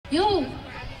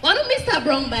a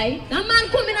brown boy. That man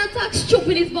come in and talk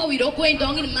stupid, but we don't going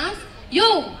down in mass.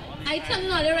 Yo, I tell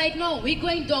you right now, we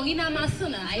going down in a mass,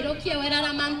 son. I don't care whether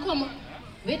that man come.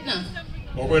 Wait now.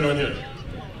 What's going on here?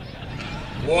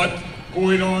 What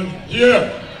going on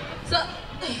here? So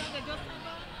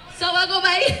I go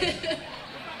by.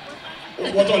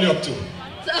 What are you up to?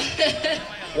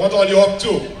 What are you up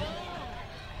to?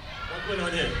 What's going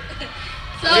on here?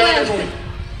 Where are you going?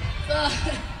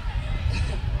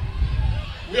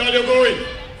 Where are you going?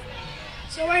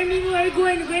 So what I mean where are you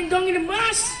going? You're going down in the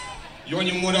mass? You and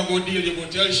your mother go deal, you go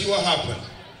tell she what happened.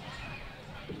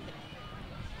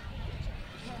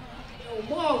 Yo,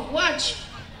 Mom, watch.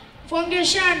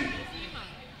 Fundaytion.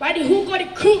 By the hook or the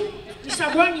crook,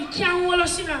 Mr. Brown, you can't hold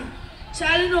us in on. So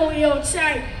I don't know where you're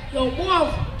outside. Yo, Mom.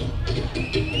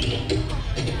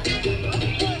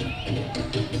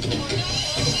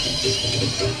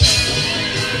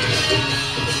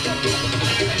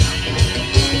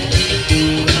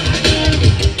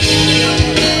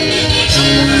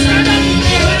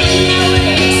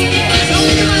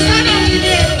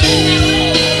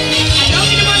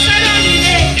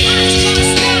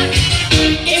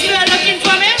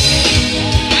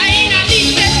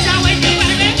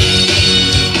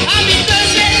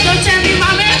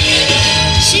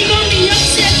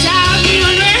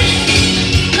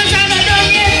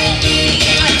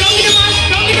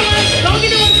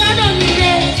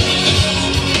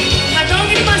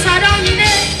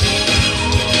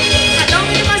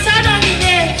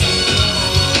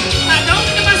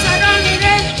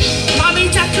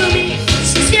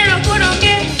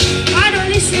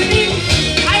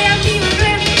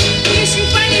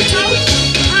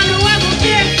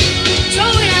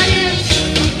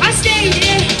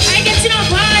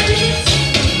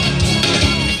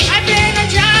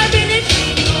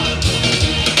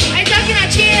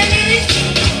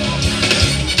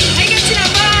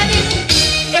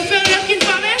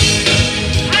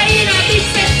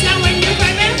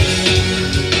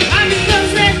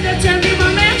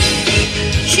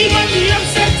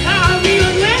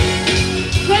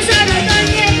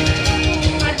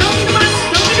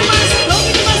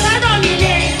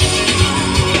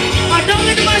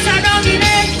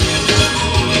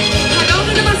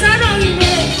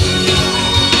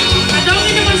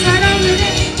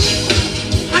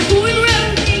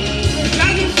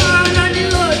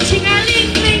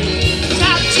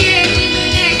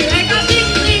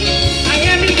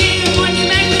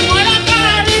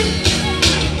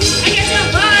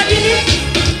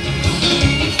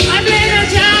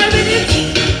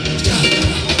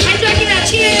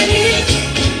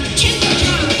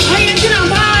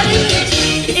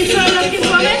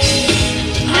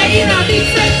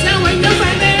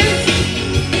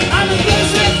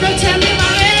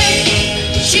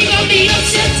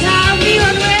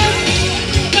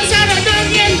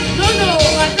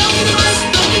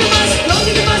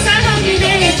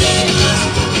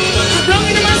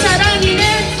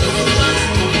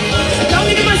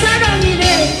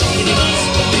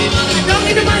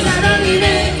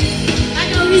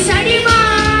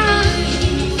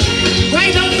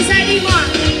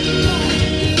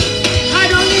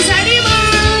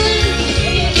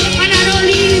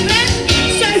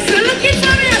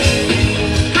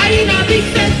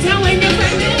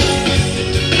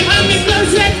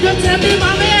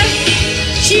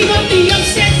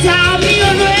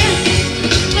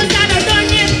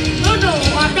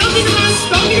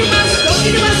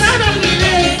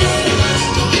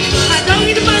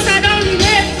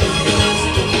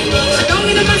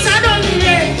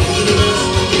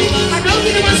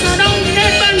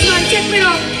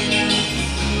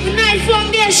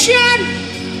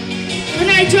 Good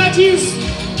night, judges.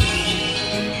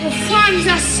 The fans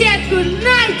are said good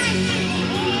night.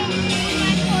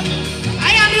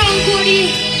 I am your Chodi,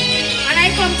 and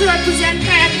I come to represent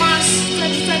Kayak Mass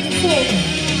 2024.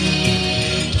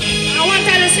 I want to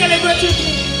celebrate with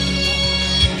me.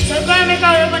 So I'm going to make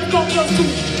our ribbon come close to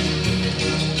me.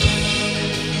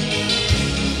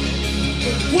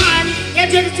 One,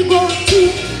 get ready to go. Two,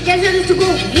 get ready to go.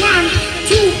 1,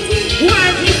 2,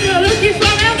 1. If you're looking for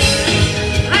me,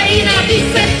 I ain't a big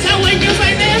feta when you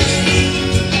find me.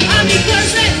 I'm the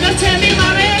person, don't tell me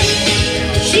mommy.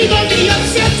 She gon' be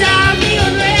upset, I'll be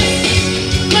on way.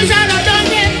 Cause I don't done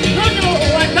it. No, no,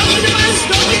 I don't need the mask,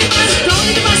 don't need the mask, don't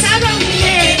need the mask, I don't need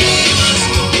it.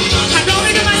 I don't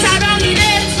need the mask, I don't need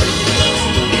it.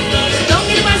 Don't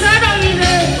need the mask, I don't need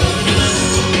it.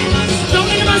 Don't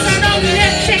need the mask, I don't need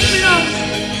it. Check me out.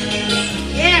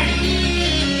 Yeah.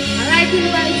 I like the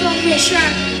right Fundaytion.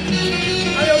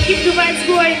 I will keep the vibes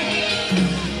going.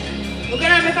 We're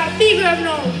gonna make a big wave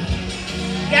now.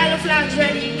 Yellow flags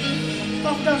ready.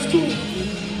 Puffed off 2. 1,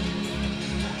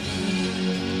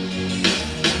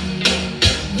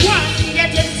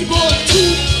 get ready to go. 2,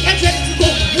 get ready to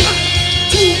go. 1,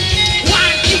 2,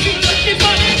 1. If you touch the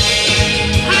body,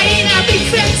 I ain't a big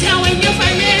fan when you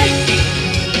find me.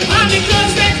 I'm a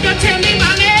close friend, don't tell me,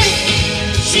 mommy.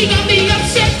 She gon' be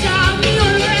upset, tell me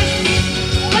alright.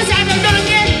 Cause I don't know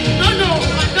yet. No, no,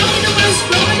 I don't need the bus,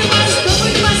 don't need the bus, don't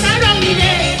need the bus, I don't need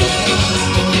it.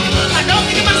 I don't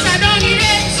need the bus, I don't need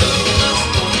it.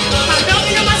 I don't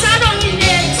need the bus, I don't need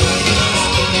it.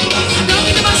 I don't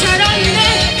need the bus, I don't need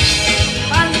it.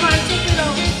 Man, take it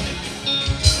out.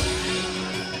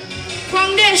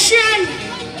 Fundaytion.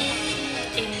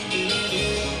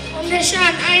 Fundaytion,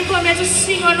 I ain't come here to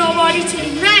sing on nobody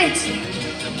tonight.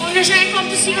 Fundaytion, I ain't come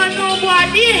to sing on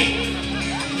nobody.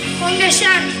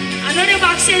 Fundaytion, I know the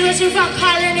back says what if I'm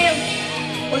calling him,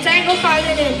 but I ain't gonna call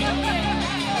him.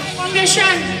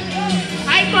 Fundaytion,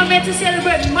 I come here to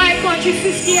celebrate my country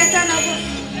 50th anniversary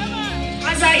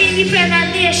as an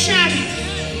independent nation.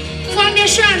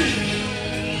 Fundaytion,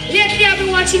 lately I've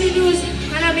been watching the news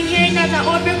and I've been hearing that the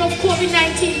outbreak of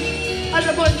COVID-19 has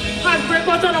about break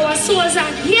out on our souls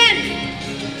again.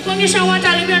 Fundaytion want to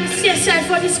live on the safe side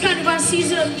for this carnival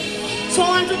season. So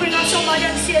I want to bring up somebody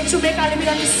and say Jamaica living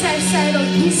on the safe side of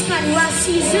this carnival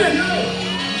season.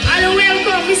 And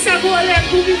welcome Mr. Golden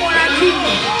to be more than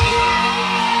people.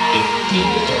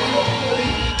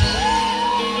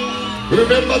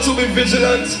 Remember to be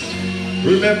vigilant.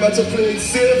 Remember to play it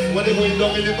safe when you're going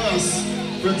down in the mass.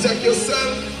 Protect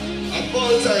yourself at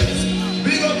all times.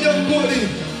 Big up young Chodi.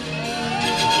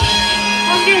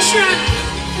 Fundaytion.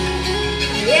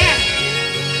 Yeah.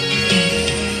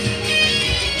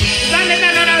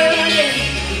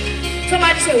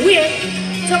 Somebody say weird.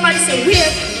 Somebody say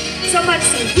weird. Somebody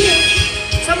say weird.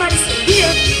 Somebody say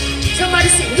weird. Somebody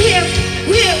say weird.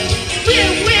 Weird.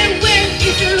 Weird. Weird. Weird.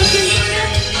 If you're looking for me,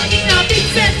 I need a big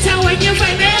fat town when you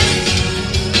find me.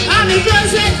 I'm a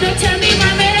girl's red, don't tell me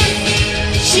my man.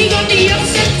 She gon' be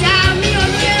upset, tell me on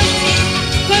them.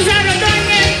 Cause I don't done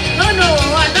it. No, no,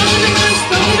 I don't need the bus,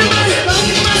 don't need the bus, don't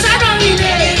need the bus, I don't need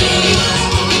it.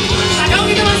 I don't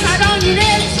need the bus, I don't need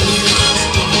it.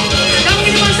 I don't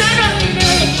need the bus, I don't need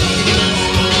it.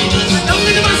 I don't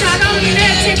need the bus, I don't need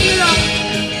it. Take it up.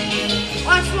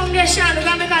 Watch Fundaytion, we're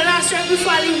gonna make a last one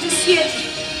before I leave to see it.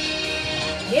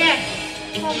 Yeah,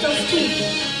 count of 2.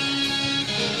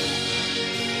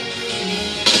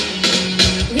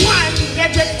 1,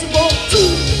 get ready